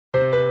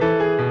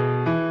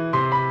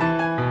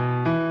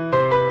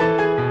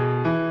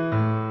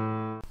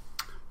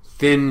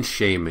Thin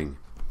shaming.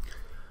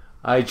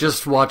 I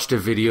just watched a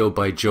video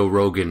by Joe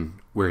Rogan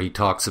where he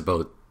talks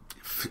about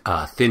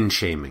thin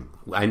shaming.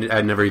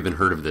 I'd never even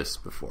heard of this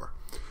before.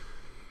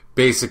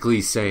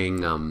 Basically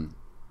saying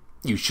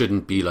you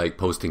shouldn't be like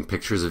posting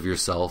pictures of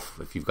yourself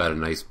if you've got a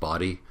nice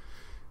body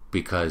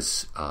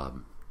because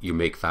you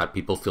make fat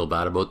people feel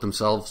bad about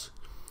themselves.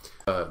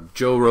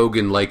 Joe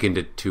Rogan likened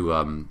it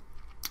to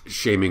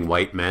shaming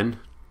white men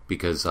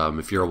because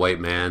if you're a white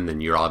man,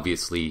 then you're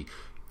obviously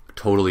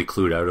totally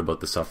clued out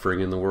about the suffering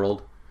in the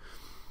world.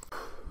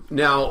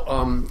 Now,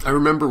 I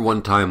remember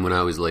one time when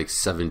I was like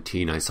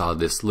 17, I saw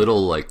this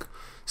little like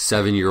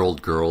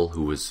 7-year-old girl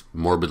who was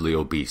morbidly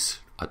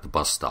obese at the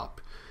bus stop.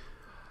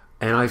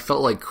 And I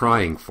felt like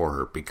crying for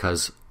her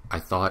because I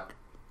thought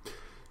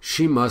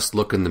she must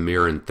look in the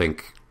mirror and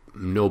think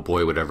no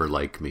boy would ever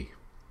like me.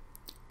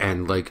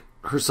 And like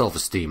her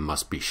self-esteem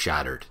must be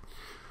shattered.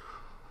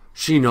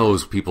 She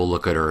knows people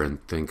look at her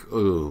and think,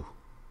 ooh,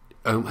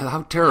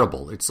 how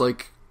terrible. It's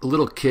like a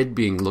little kid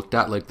being looked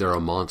at like they're a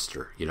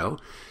monster, you know?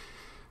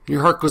 And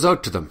your heart goes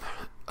out to them.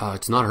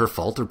 It's not her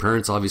fault. Her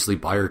parents obviously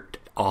buy her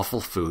awful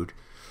food.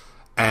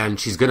 And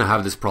she's going to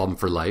have this problem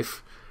for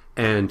life.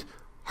 And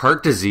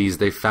heart disease,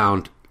 they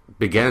found,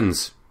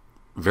 begins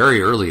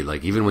very early,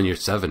 like even when you're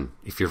 7,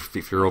 if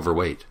you're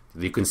overweight.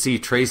 You can see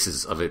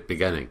traces of it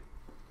beginning.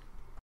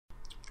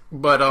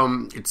 But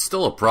it's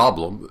still a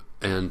problem,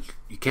 and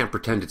you can't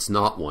pretend it's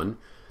not one.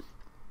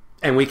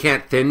 And we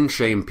can't thin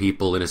shame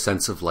people in a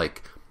sense of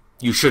like,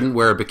 you shouldn't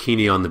wear a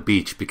bikini on the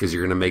beach because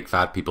you're going to make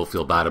fat people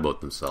feel bad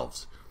about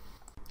themselves.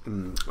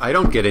 I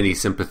don't get any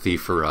sympathy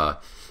for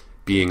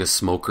being a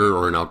smoker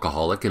or an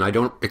alcoholic, and I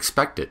don't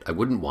expect it. I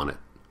wouldn't want it.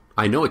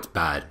 I know it's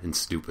bad and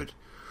stupid.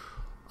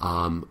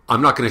 I'm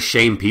not going to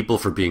shame people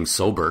for being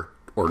sober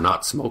or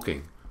not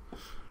smoking.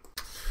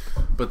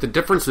 But the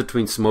difference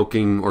between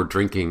smoking or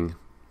drinking,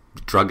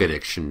 drug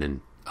addiction,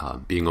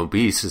 and being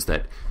obese is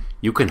that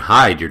you can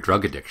hide your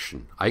drug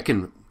addiction. I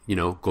can,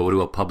 go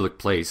to a public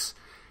place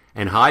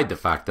and hide the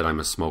fact that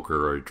I'm a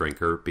smoker or a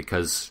drinker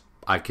because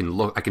I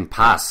can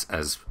pass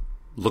as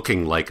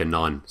looking like a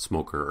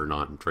non-smoker or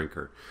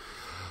non-drinker.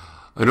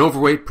 An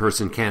overweight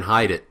person can't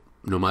hide it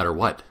no matter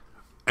what.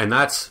 And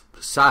that's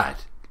sad.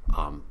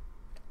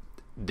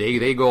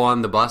 They go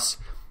on the bus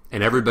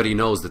and everybody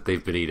knows that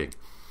they've been eating.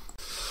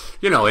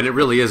 And it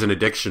really is an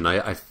addiction.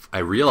 I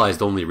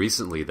realized only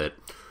recently that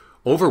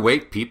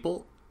overweight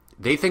people,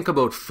 they think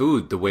about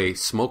food the way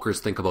smokers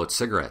think about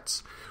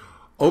cigarettes.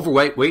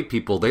 Overweight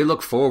people, they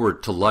look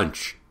forward to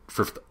lunch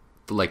for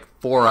like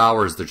 4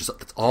 hours. That's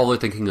all they're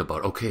thinking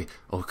about. Okay,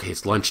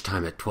 it's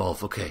lunchtime at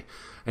 12. Okay.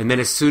 And then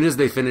as soon as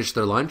they finish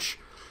their lunch,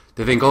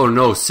 they think, oh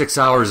no, 6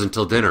 hours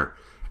until dinner.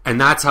 And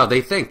that's how they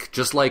think.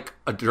 Just like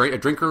a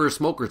drinker or a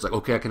smoker, it's like,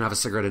 okay, I can have a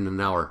cigarette in an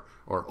hour.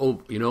 Or,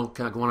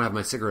 can I want to have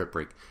my cigarette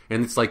break?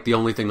 And it's like the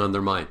only thing on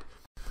their mind.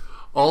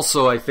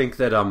 Also, I think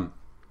that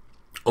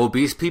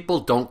obese people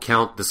don't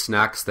count the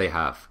snacks they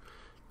have.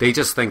 They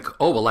just think,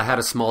 oh, well, I had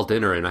a small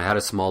dinner and I had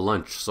a small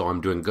lunch, so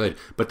I'm doing good.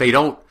 But they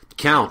don't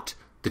count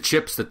the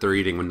chips that they're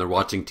eating when they're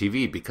watching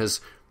TV because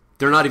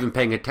they're not even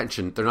paying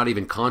attention. They're not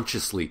even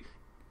consciously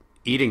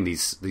eating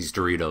these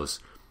Doritos.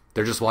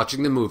 They're just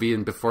watching the movie,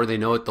 and before they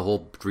know it, the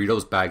whole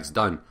Doritos bag's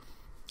done.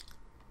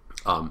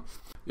 And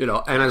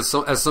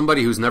as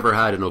somebody who's never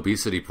had an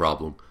obesity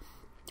problem,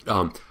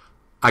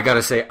 I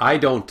gotta say, I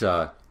don't.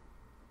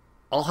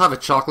 I'll have a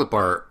chocolate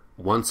bar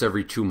once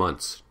every 2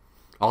 months.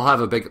 I'll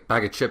have a big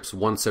bag of chips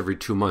once every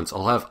 2 months.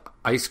 I'll have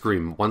ice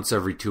cream once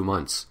every 2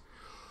 months.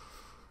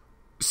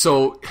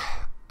 So,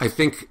 I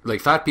think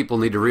like fat people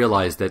need to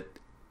realize that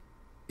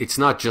it's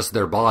not just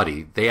their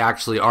body. They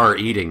actually are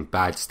eating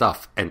bad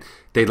stuff. And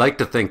they like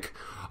to think,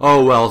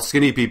 oh, well,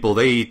 skinny people,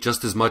 they eat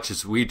just as much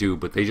as we do,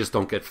 but they just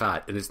don't get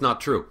fat. And it's not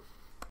true.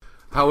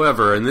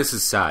 However, and this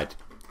is sad,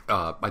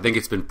 I think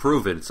it's been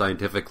proven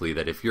scientifically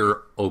that if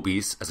you're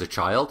obese as a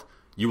child,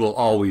 you will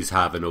always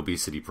have an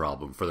obesity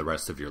problem for the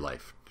rest of your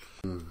life.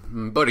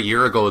 About a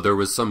year ago, there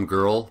was some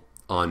girl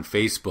on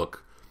Facebook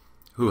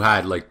who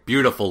had like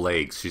beautiful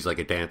legs. She's like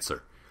a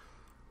dancer.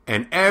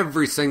 And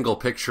every single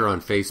picture on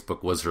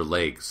Facebook was her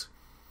legs.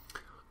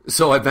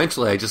 So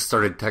eventually I just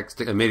started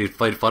texting. I made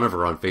fun of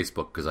her on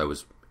Facebook because I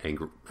was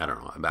angry. I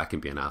don't know. I can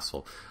be an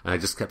asshole. And I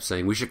just kept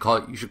saying, you should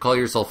call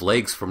yourself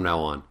Legs from now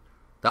on.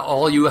 That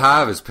all you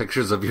have is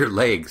pictures of your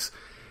legs.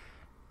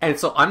 And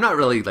so I'm not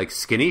really like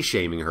skinny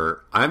shaming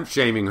her. I'm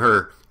shaming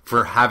her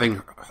for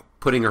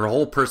putting her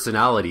whole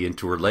personality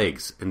into her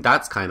legs. And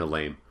that's kind of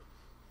lame.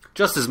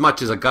 Just as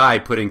much as a guy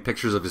putting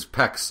pictures of his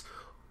pecs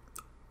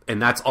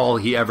and that's all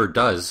he ever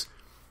does.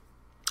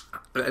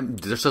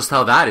 That's just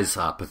how that is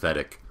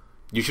pathetic.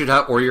 You should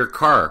have, or your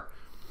car.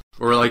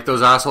 Or like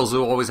those assholes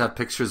who always have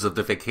pictures of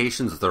the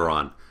vacations they're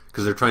on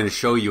because they're trying to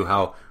show you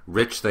how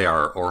rich they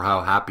are or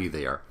how happy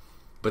they are.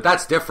 But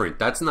that's different.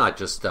 That's not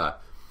just,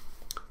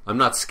 I'm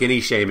not skinny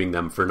shaming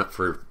them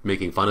for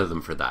making fun of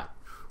them for that.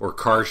 Or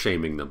car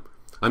shaming them.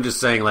 I'm just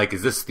saying, like,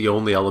 is this the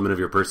only element of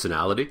your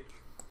personality?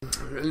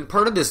 And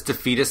part of this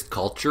defeatist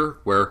culture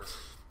where,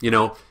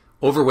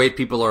 overweight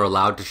people are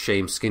allowed to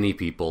shame skinny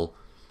people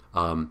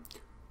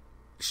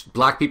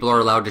Black people are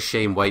allowed to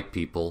shame white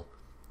people.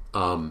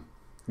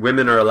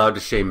 Women are allowed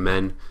to shame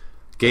men.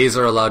 Gays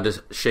are allowed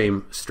to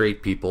shame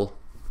straight people.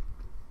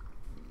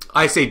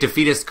 I say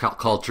defeatist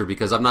culture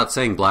because I'm not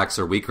saying blacks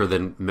are weaker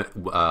than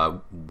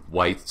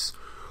whites,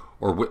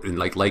 or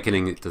like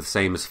likening it to the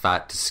same as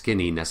fat to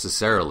skinny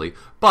necessarily.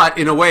 But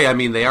in a way, I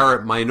mean, they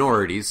are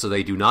minorities, so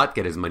they do not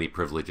get as many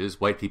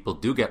privileges. White people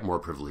do get more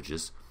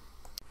privileges.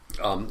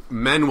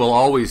 Men will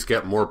always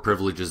get more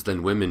privileges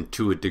than women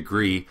to a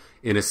degree,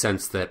 in a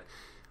sense that,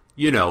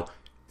 you know,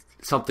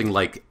 something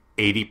like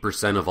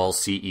 80% of all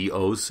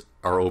CEOs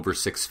are over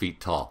 6 feet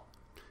tall.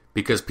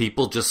 Because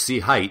people just see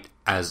height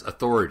as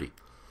authority.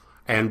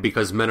 And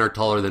because men are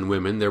taller than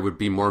women, there would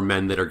be more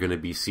men that are going to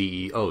be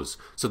CEOs.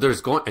 So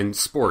there's and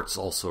sports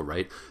also,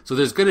 right? So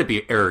there's going to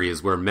be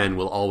areas where men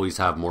will always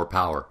have more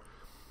power.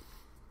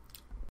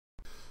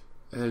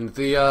 And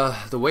the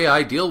way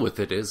I deal with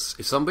it is,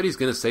 if somebody's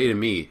going to say to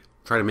me,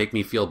 try to make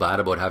me feel bad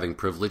about having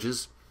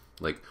privileges,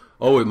 like,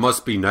 oh, it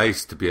must be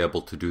nice to be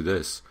able to do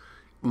this.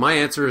 My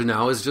answer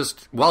now is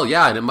just, well,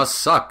 yeah, and it must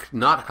suck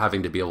not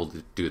having to be able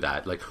to do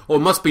that. Like, oh, it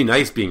must be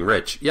nice being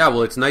rich. Yeah,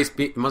 well, it's nice.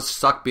 It must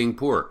suck being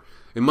poor.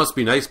 It must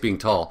be nice being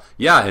tall.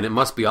 Yeah, and it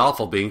must be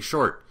awful being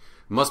short.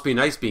 It must be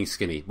nice being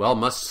skinny. Well, it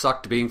must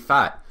suck being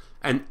fat.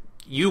 And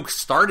you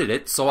started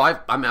it, so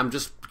I'm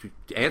just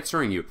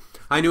answering you.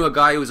 I knew a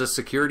guy who was a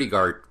security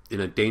guard in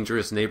a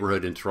dangerous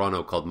neighborhood in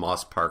Toronto called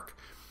Moss Park.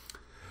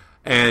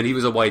 And he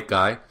was a white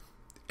guy.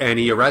 And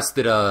he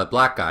arrested a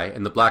black guy.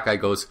 And the black guy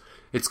goes,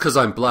 "It's because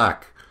I'm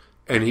black."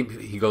 And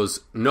he goes,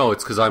 "No,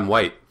 it's because I'm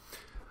white."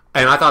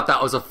 And I thought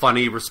that was a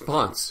funny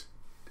response.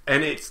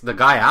 And it's the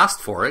guy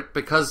asked for it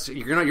because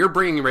you're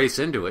bringing race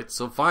into it,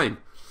 so fine.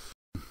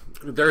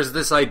 There's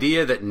this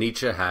idea that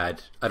Nietzsche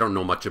had. I don't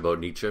know much about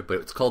Nietzsche,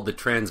 but it's called the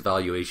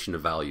transvaluation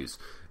of values.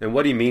 And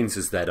what he means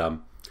is that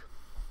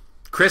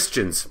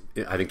Christians,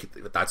 I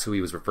think that's who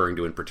he was referring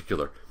to in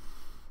particular,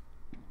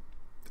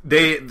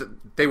 they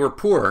were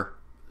poor,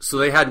 so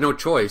they had no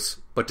choice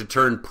but to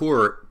turn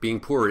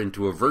being poor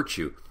into a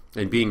virtue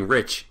and being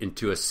rich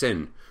into a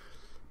sin.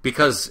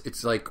 Because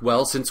it's like,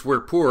 well, since we're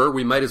poor,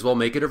 we might as well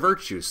make it a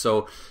virtue.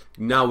 So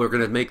now we're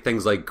going to make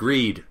things like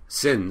greed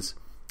sins,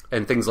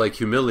 and things like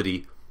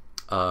humility,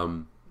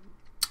 good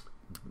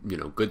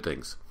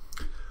things.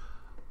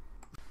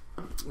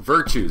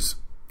 Virtues.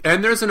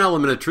 And there's an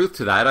element of truth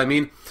to that. I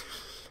mean,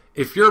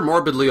 if you're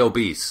morbidly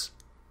obese,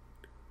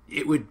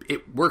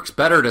 it works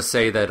better to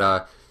say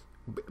that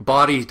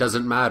body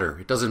doesn't matter.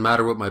 It doesn't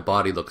matter what my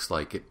body looks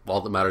like. All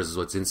that matters is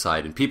what's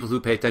inside. And people who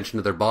pay attention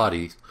to their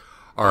bodies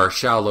are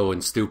shallow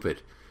and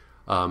stupid.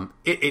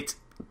 It's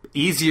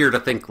easier to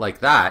think like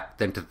that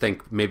than to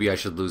think maybe I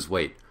should lose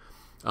weight.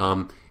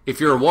 If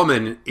you're a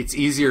woman, it's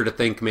easier to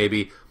think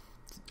maybe,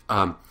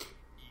 men,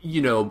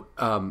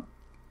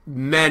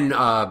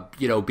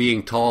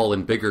 being tall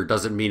and bigger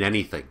doesn't mean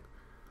anything.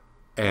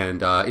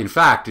 And in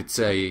fact,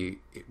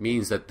 it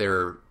means that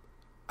they're,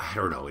 I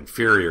don't know,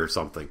 inferior or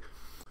something.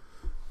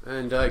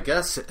 And I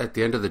guess at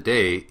the end of the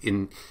day,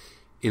 in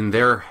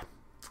their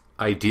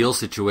ideal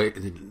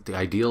situation, the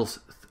ideal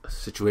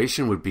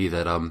situation would be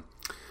that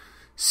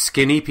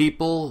skinny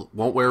people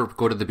won't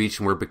go to the beach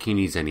and wear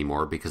bikinis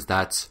anymore because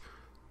that's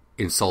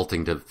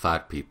insulting to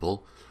fat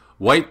people.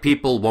 White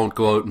people won't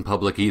go out in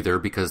public either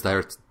because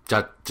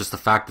just the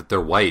fact that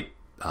they're white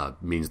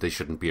means they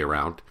shouldn't be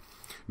around.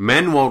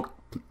 Men won't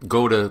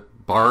go to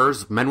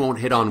bars. Men won't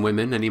hit on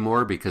women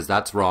anymore because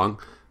that's wrong.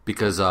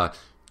 Because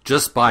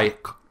just by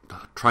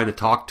trying to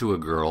talk to a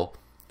girl,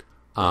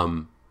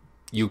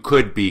 it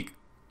could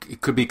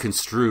be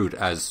construed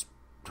as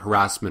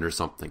harassment or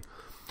something.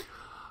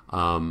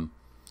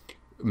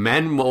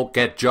 Men won't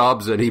get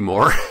jobs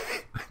anymore.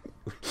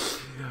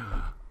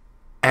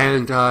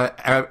 And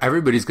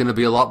everybody's going to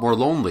be a lot more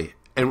lonely.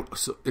 And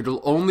so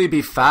it'll only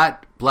be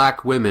fat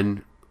black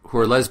women who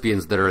are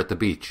lesbians that are at the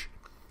beach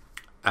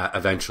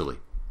eventually.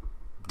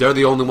 They're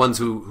the only ones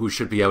who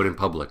should be out in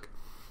public.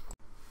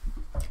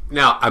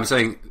 Now, I'm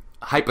saying,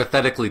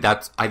 hypothetically,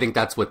 I think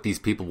that's what these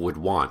people would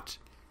want.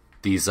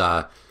 These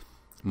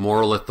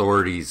moral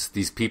authorities,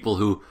 these people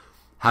who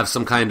have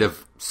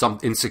some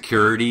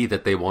insecurity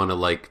that they want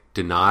to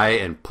deny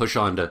and push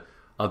onto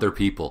other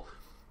people.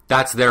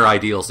 That's their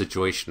ideal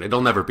situation.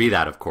 It'll never be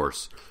that, of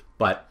course.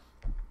 But,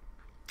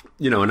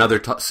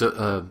 another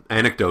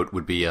anecdote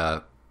would be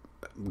a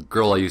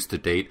girl I used to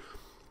date.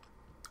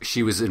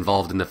 She was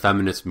involved in the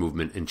feminist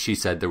movement, and she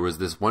said there was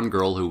this one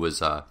girl who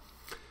was a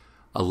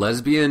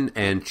lesbian,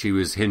 and she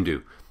was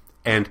Hindu.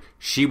 And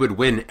she would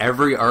win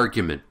every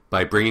argument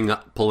by pulling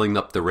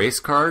up the race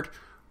card,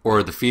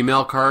 or the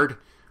female card,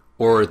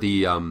 or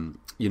the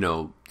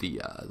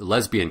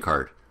lesbian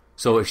card.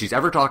 So if she's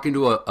ever talking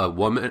to a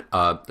woman,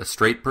 a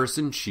straight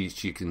person, she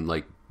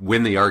can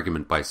win the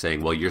argument by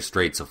saying, "Well, you're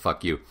straight, so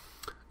fuck you."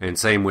 And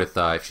same with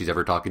if she's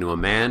ever talking to a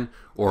man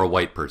or a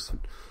white person.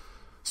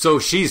 So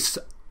she's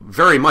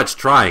very much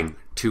trying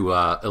to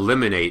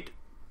eliminate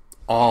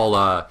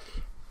all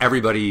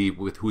everybody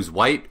who's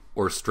white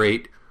or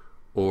straight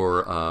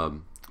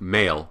or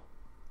male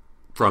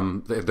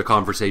from the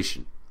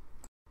conversation.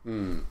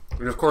 And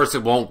of course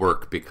it won't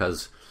work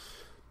because,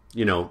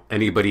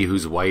 anybody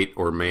who's white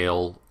or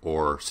male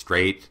or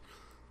straight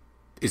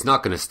is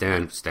not going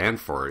to stand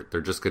for it.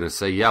 They're just going to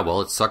say, yeah,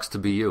 well, it sucks to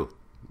be you.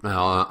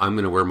 I'm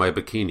going to wear my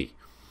bikini.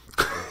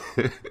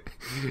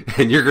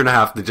 And you're going to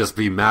have to just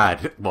be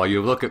mad while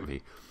you look at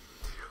me.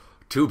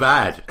 Too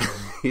bad.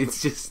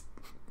 It's just...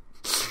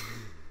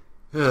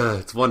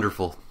 it's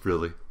wonderful,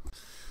 really.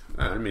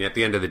 I mean, at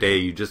the end of the day,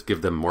 you just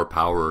give them more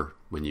power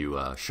when you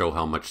show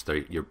how much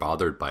you're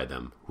bothered by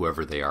them,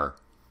 whoever they are,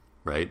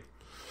 right?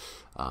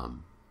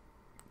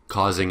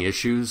 Causing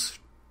issues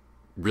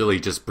really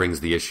just brings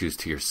the issues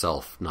to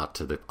yourself, not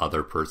to the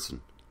other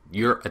person.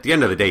 At the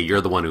end of the day,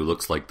 you're the one who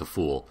looks like the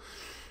fool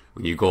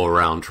when you go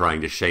around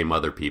trying to shame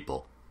other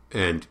people,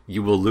 and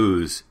you will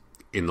lose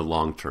in the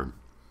long term.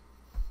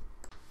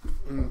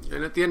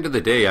 And at the end of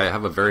the day, I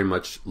have a very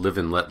much live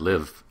and let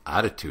live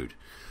attitude.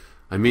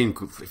 I mean,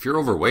 if you're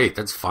overweight,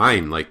 that's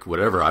fine. Like,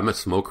 whatever. I'm a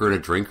smoker and a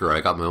drinker.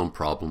 I got my own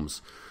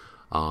problems.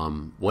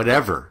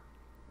 Whatever,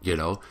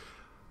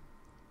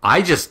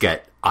 I just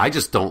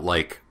don't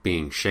like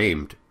being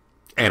shamed.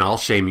 And I'll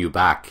shame you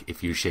back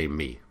if you shame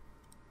me.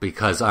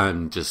 Because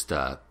I'm just,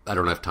 I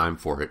don't have time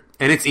for it.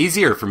 And it's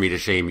easier for me to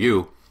shame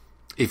you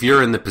if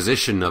you're in the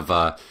position of,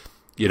 a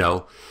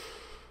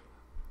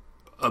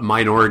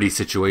minority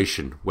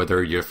situation,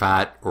 whether you're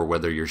fat or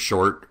whether you're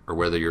short or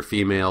whether you're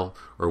female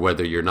or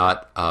whether you're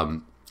not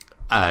of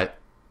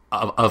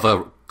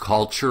a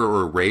culture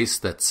or race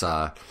that's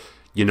at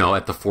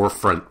the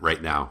forefront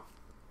right now.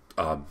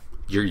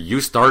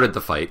 You started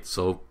the fight,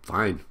 so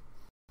fine.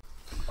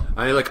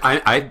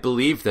 I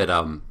believe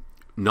that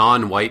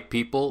non-white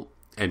people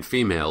and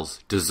females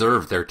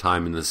deserve their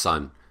time in the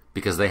sun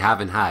because they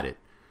haven't had it.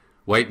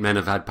 White men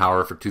have had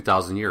power for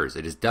 2,000 years.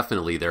 It is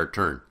definitely their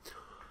turn.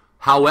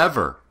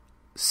 However,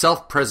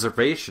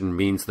 self-preservation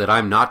means that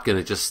I'm not going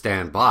to just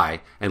stand by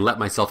and let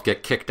myself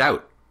get kicked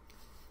out.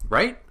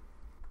 Right?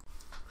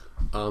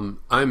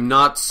 I'm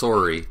not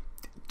sorry,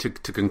 to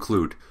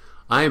conclude,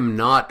 I'm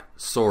not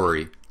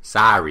sorry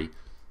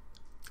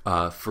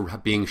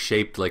for being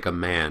shaped like a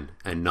man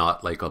and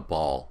not like a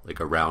ball, like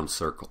a round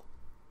circle.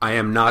 I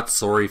am not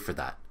sorry for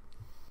that.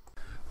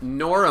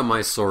 Nor am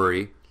I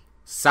sorry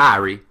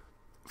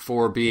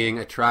for being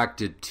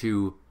attracted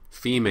to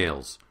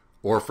females,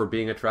 or for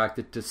being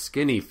attracted to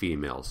skinny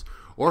females,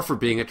 or for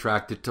being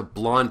attracted to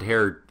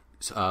blonde-haired,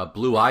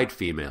 blue-eyed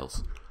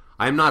females.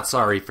 I'm not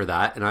sorry for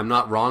that, and I'm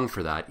not wrong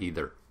for that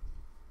either.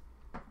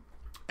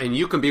 And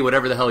you can be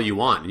whatever the hell you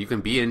want, and you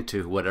can be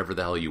into whatever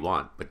the hell you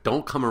want, but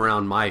don't come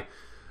around my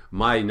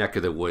neck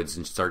of the woods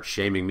and start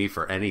shaming me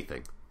for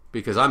anything,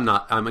 because I'm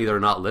either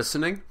not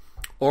listening,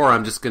 or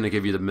I'm just going to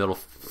give you the middle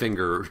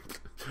finger,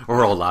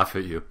 or I'll laugh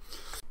at you.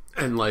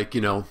 And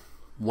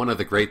one of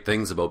the great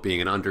things about being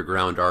an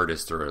underground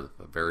artist or a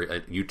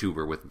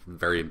YouTuber with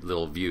very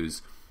little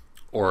views,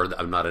 or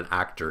I'm not an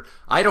actor,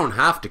 I don't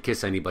have to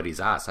kiss anybody's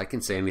ass. I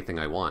can say anything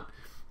I want.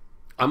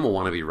 I'm a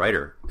wannabe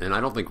writer, and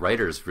I don't think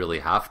writers really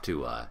have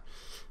to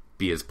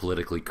be as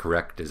politically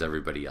correct as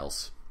everybody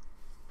else.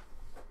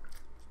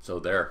 So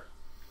there.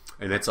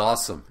 And it's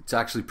awesome. It's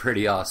actually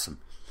pretty awesome.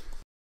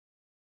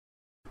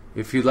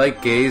 If you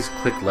like gays,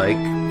 click like.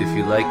 If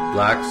you like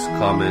blacks,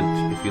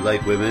 comment. If you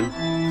like women,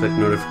 click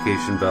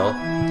notification bell.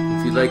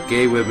 If you like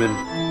gay women,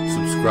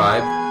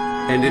 subscribe.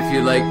 And if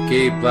you like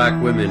gay black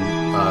women,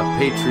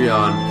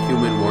 Patreon,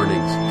 Human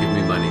Warnings, give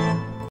me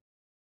money.